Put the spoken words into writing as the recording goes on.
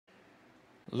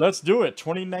Let's do it.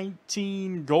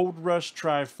 2019 Gold Rush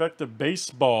Trifecta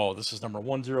Baseball. This is number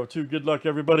 102. Good luck,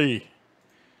 everybody.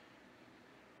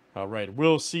 All right,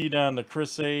 Will C down to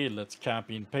Chris A. Let's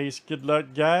copy and paste. Good luck,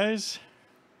 guys.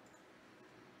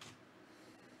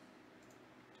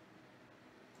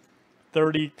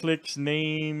 $30 clicks,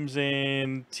 names,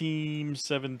 and teams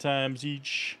 7 times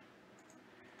each.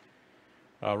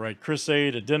 All right, Chris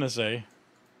A. to Dennis A.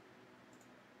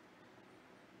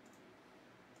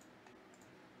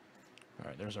 All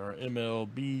right, there's our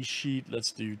MLB sheet.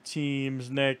 Let's do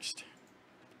teams next.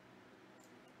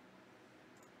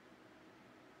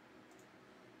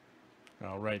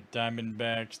 All right,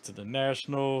 Diamondbacks to the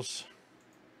Nationals.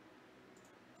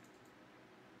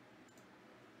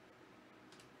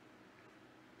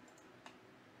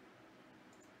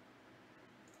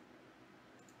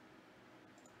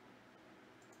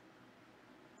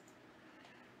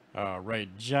 All right,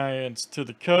 Giants to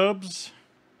the Cubs.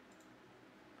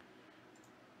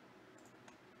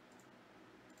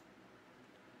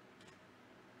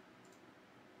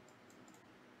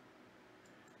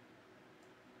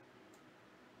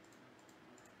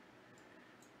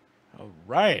 All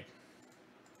right.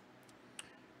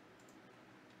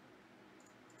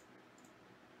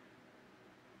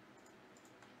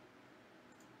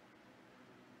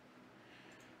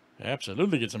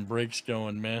 Absolutely get some breaks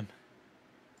going, man.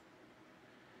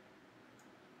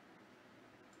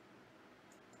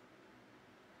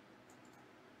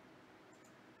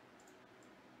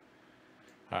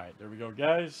 All right, there we go,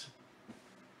 guys.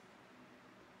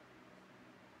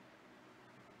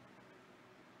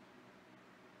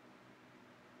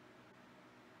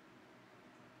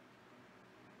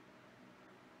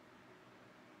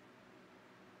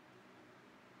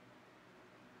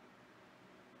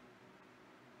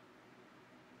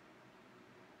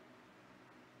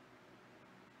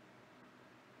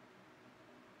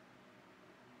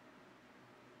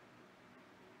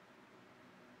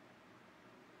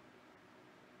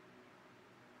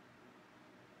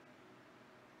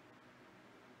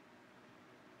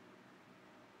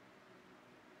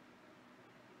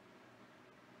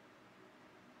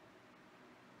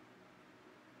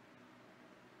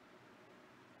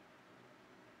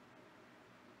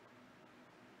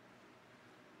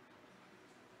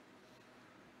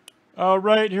 All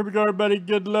right, here we go, everybody.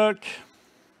 Good luck.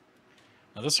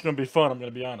 Now, this is going to be fun, I'm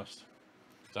going to be honest.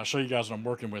 I'll show you guys what I'm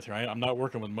working with here. I'm not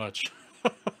working with much.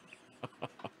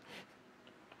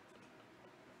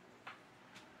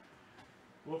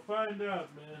 We'll find out,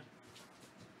 man.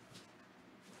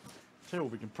 Tell you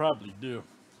what we can probably do.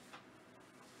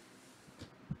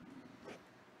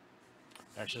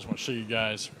 Actually, I just want to show you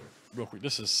guys real quick.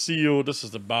 This is sealed. This is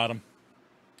the bottom.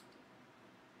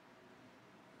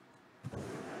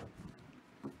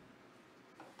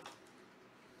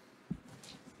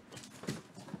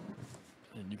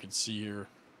 And you can see here,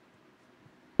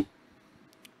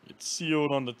 it's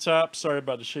sealed on the top. Sorry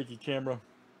about the shaky camera.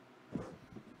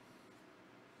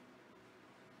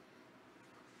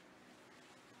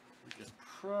 We could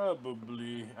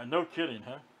probably, no kidding,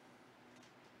 huh?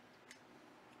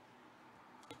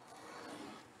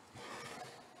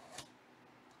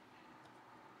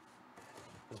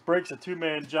 This break's a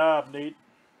two-man job, Nate.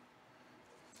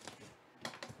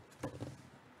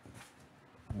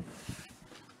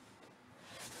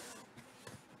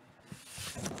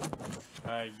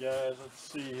 All right, guys, let's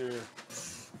see here.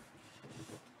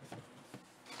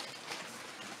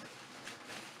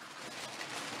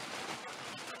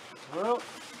 Well,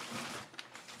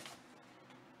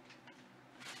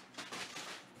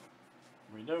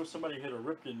 we know somebody hit a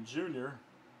Ripken Jr.,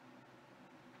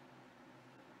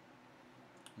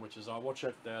 which is all. We'll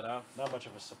check that out. Not much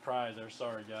of a surprise there.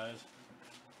 Sorry, guys.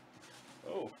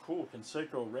 Oh, cool.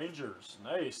 Conseco Rangers.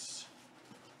 Nice.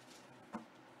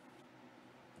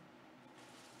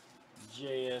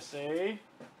 JSA.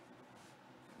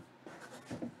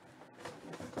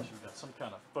 We've got some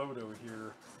kind of photo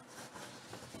here.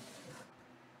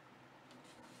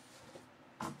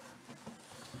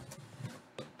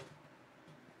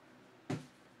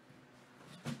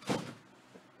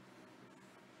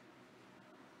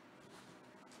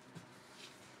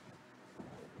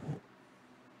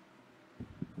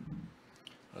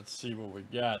 Let's see what we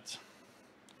got.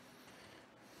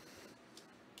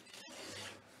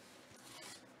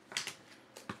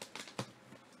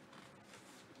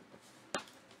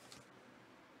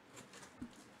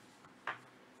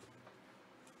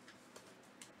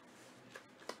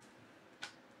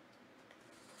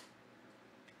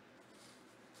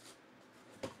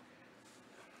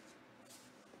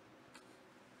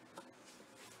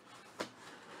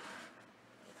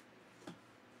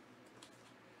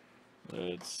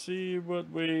 Let's see what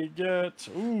we get.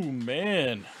 Ooh,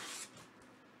 man.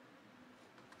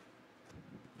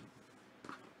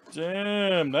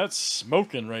 Damn, that's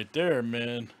smoking right there,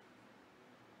 man.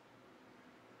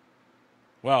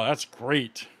 Wow, that's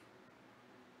great.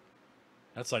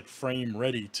 That's like frame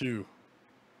ready too,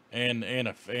 and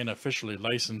officially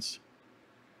licensed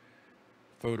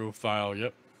photo file.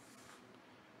 Yep,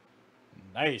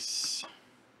 nice.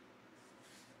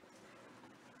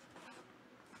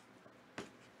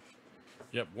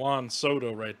 Yep, Juan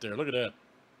Soto right there. Look at that.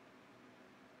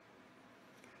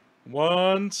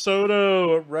 Juan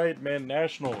Soto, right, man.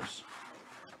 Nationals.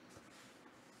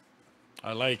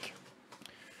 I like.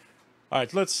 All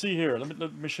right, let's see here.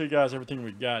 Let me show you guys everything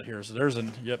we got here. So there's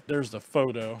there's the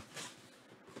photo.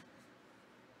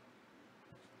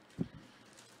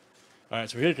 All right,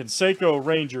 so we hit Conseco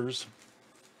Rangers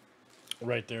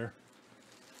right there,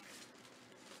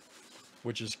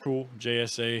 which is cool.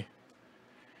 JSA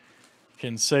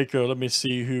Conseco. Let me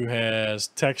see who has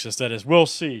Texas. That is We'll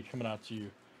See coming out to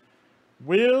you.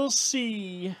 We'll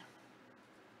see.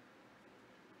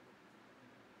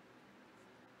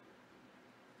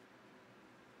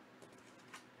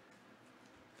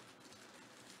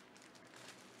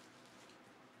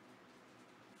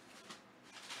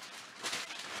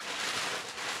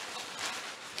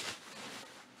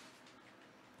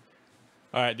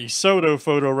 All right, the Soto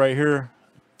photo right here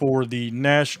for the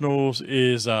Nationals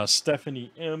is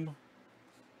Stephanie M.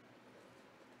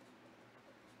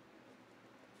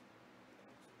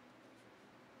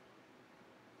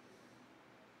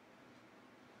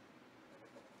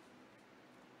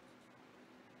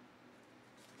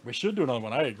 We should do another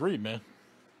one. I agree, man.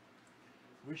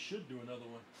 We should do another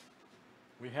one.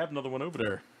 We have another one over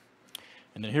there.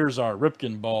 And then here's our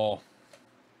Ripken ball.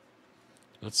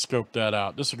 Let's scope that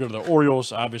out. This will go to the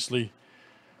Orioles, obviously,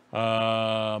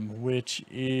 which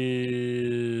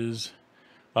is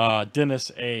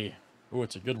Dennis A. Oh,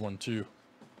 it's a good one, too.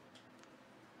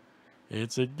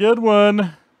 It's a good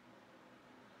one.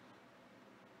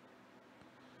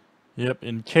 Yep,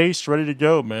 encased, ready to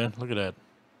go, man. Look at that.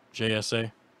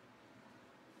 JSA.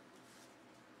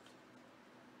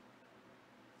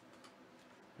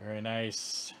 Very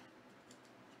nice.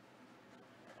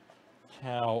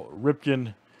 Cal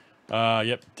Ripken.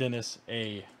 Yep, Dennis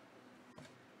A.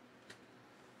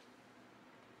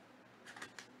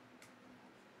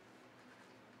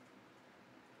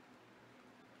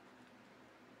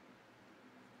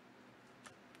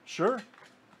 Sure.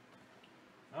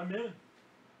 I'm in.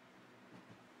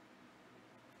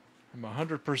 I'm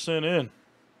 100% in.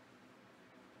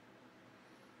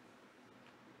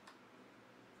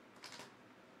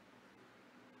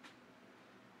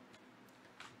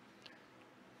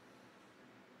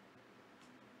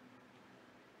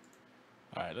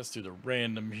 All right, let's do the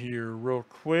random here real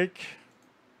quick.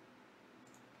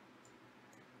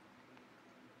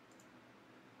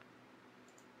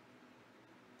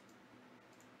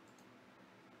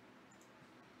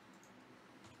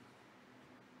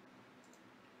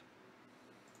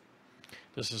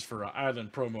 This is for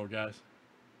Island promo, guys.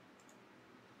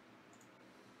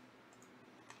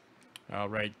 All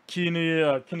right,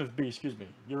 Kenneth B, excuse me.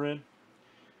 You're in.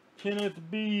 Kenneth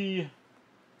B.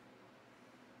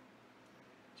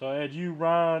 So I add you,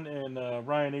 Ron, and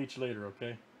Ryan H later,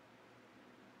 okay?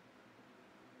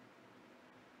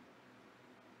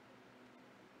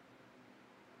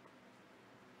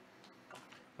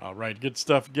 All right, good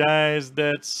stuff, guys.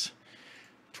 That's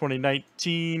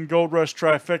 2019 Gold Rush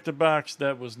Trifecta box.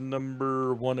 That was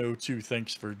number 102.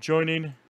 Thanks for joining.